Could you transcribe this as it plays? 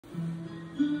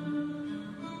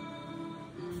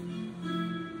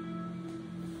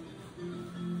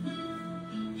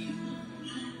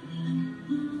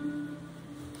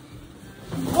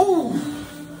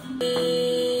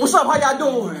What's up? How y'all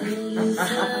doing? I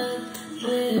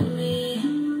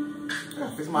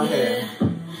gotta fix my hair.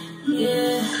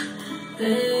 Yeah,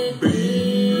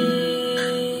 baby.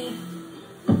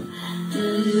 Do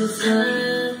you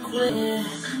fuck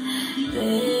with,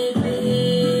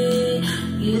 baby?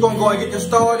 We're gonna go and get this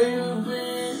started.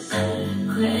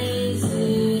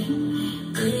 Crazy.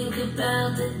 Think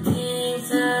about the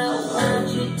things I want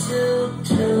you to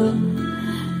do.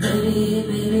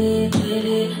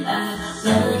 Baby, I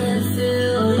wanna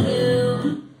feel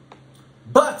you.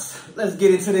 But let's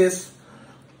get into this.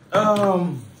 That's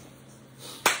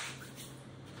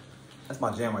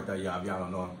my jam right there, y'all. If y'all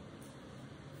don't know.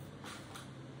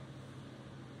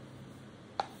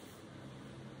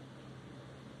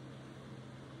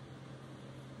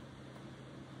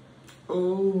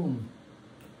 Oh,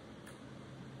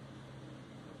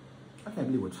 I can't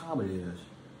believe what time it is.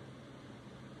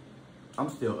 I'm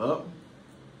still up.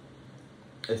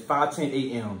 It's 5:10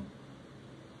 a.m.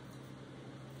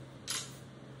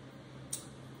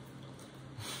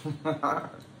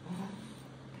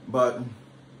 But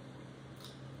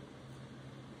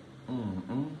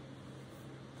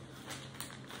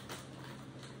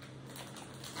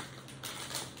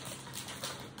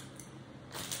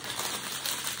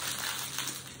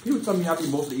people tell me I be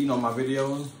mostly eating on my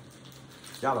videos.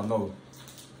 Y'all don't know.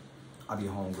 I be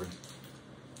hungry.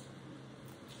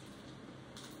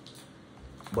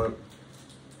 But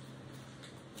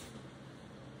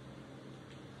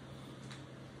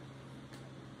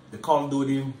the Call of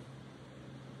Duty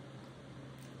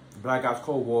Black Ops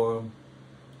Cold War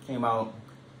came out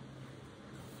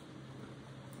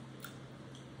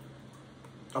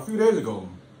a few days ago.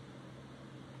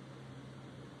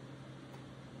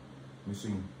 Let me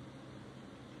see.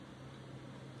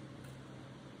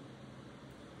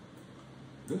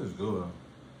 This is good.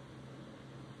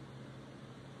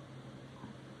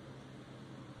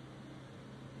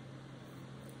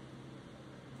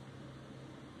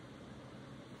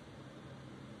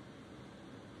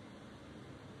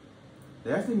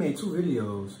 They actually made 2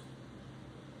 videos.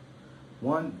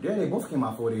 One, yeah, they both came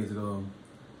out 4 days ago.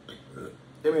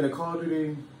 They made a Call of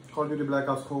Duty Black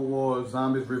Ops Cold War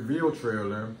Zombies reveal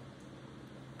trailer.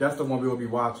 That's the one we will be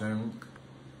watching.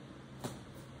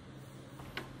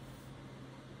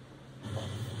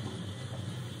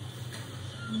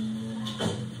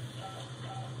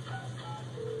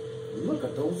 Look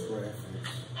at those graphics.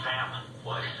 Sam,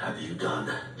 what have you done?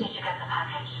 Did you get the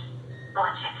package?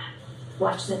 Watch it.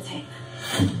 Watch the tape.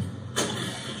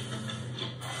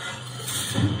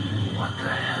 What the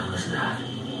hell is that? A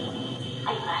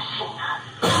machine.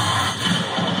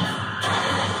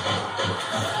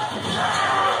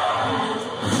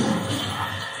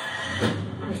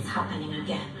 It's happening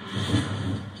again.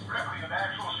 Remember, the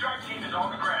actual strike team is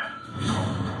on the ground.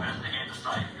 Investigate the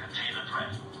site and contain the threat.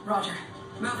 Roger.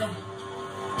 Moving.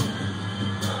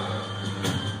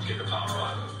 Get the power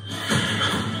on.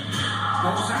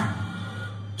 No, sir.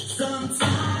 Sometimes I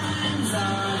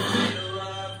feel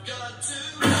I've got to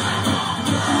get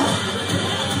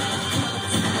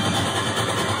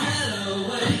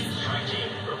away. Strike team,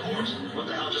 report. What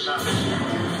the hell just happened?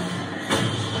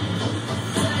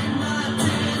 Take my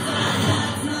tears out,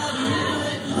 that's not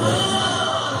really.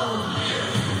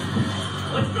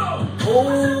 Let's go! Oh!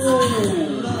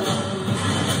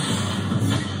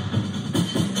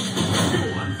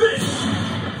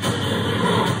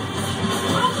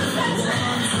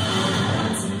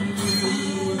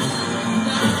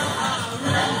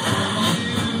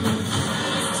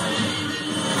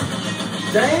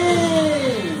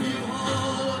 Dang!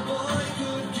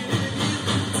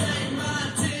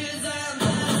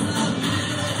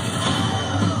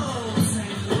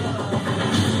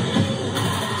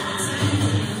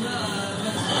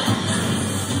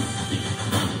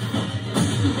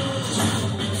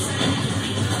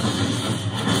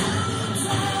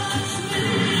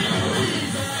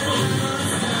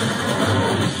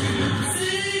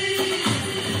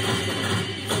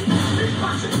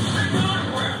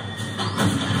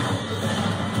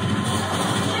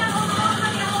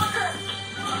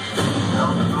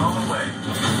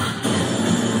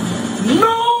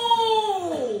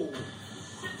 No!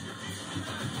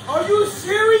 Are you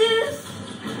serious?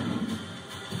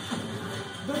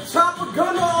 The chopper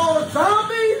gunner on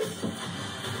zombies?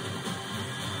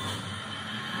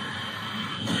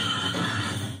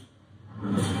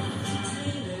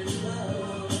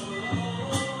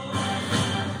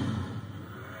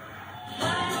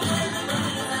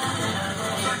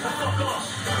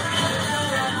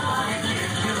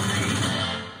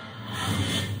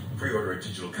 Pre-order a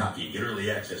digital copy and get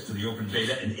early access to the open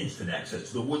beta and instant access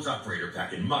to the Woods Operator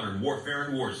Pack in Modern Warfare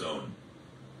and Warzone.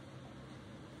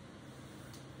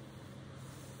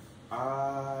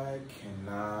 I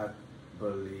cannot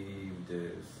believe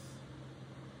this.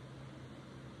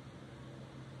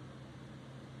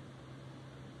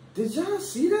 Did y'all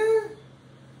see that?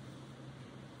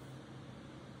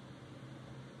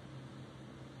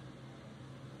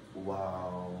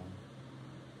 Wow.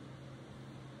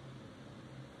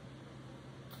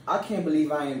 I can't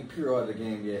believe I ain't pre-ordered the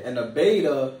game yet. And the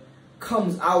beta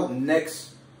comes out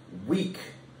next week.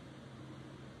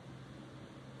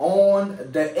 On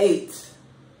the 8th.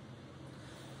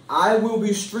 I will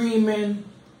be streaming,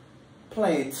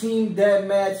 playing Team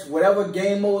Deathmatch, whatever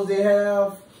game modes they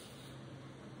have.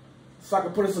 So I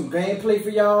can put in some gameplay for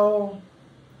y'all.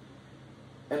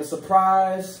 And a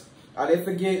surprise. I didn't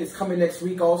forget, it's coming next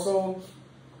week also.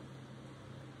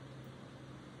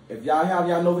 If y'all have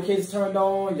y'all notifications turned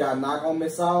on, y'all not gonna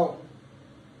miss out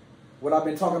what I've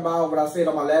been talking about, what I said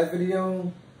on my last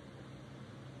video.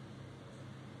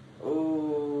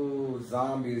 Ooh,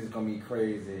 zombies is gonna be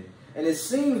crazy. And it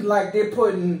seems like they're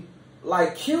putting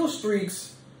like kill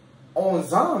streaks on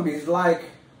zombies. Like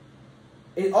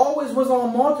it always was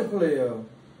on multiplayer.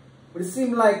 But it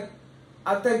seemed like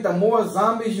I think the more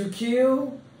zombies you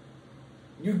kill,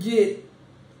 you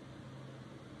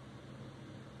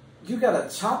got a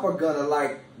chopper gunner.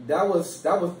 Like that was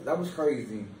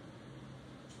crazy.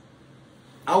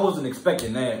 I wasn't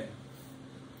expecting that.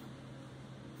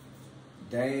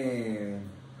 Damn.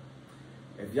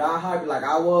 If y'all hype like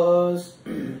I was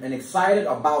and excited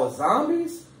about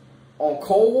zombies on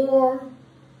Cold War,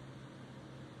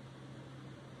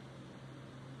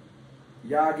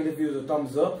 y'all give the videos a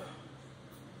thumbs up.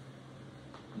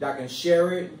 Y'all can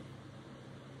share it,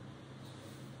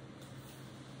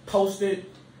 post it,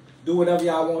 do whatever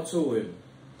y'all want to it.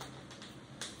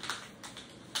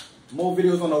 More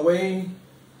videos on the way.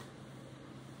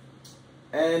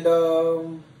 And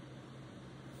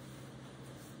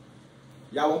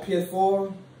y'all want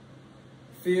PS4?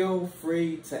 Feel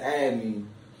free to add me.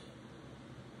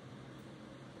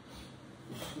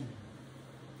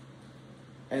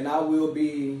 And I will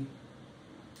be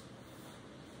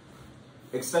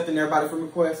accepting everybody from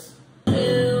requests.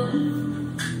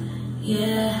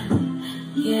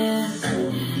 Yeah,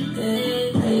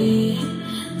 baby,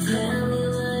 tell me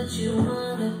what you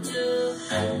wanna do.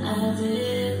 I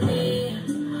really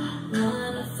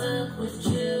wanna fuck with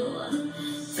you.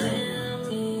 Tell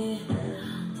me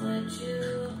what you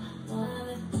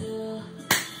wanna do.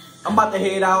 I'm about to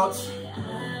head out.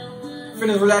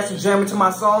 Finish relaxing, jamming to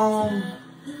my song.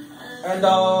 And I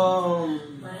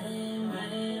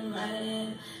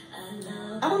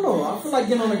don't know, I feel like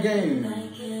getting on the game.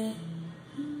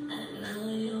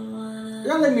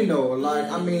 Y'all let me know.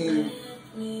 Like, I mean,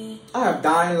 I have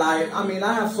Dying Light. I mean,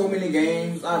 I have so many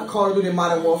games. I have Call of Duty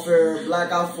Modern Warfare,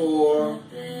 Black Ops 4.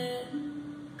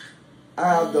 I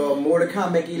have the Mortal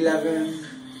Kombat 11.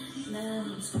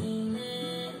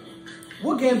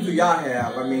 What games do y'all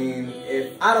have? I mean,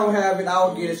 if I don't have it,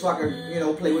 I'll get it so I can, you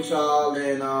know, play with y'all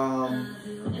and,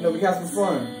 you know, we have some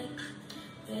fun.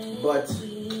 But,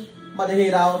 I'm about to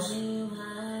head out.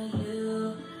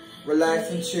 Relax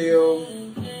and chill.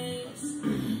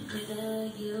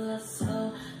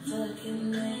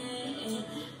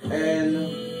 And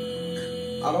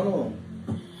I don't know.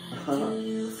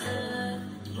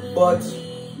 But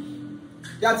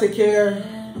y'all take care.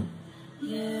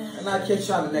 And I'll catch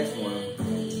y'all in the next one.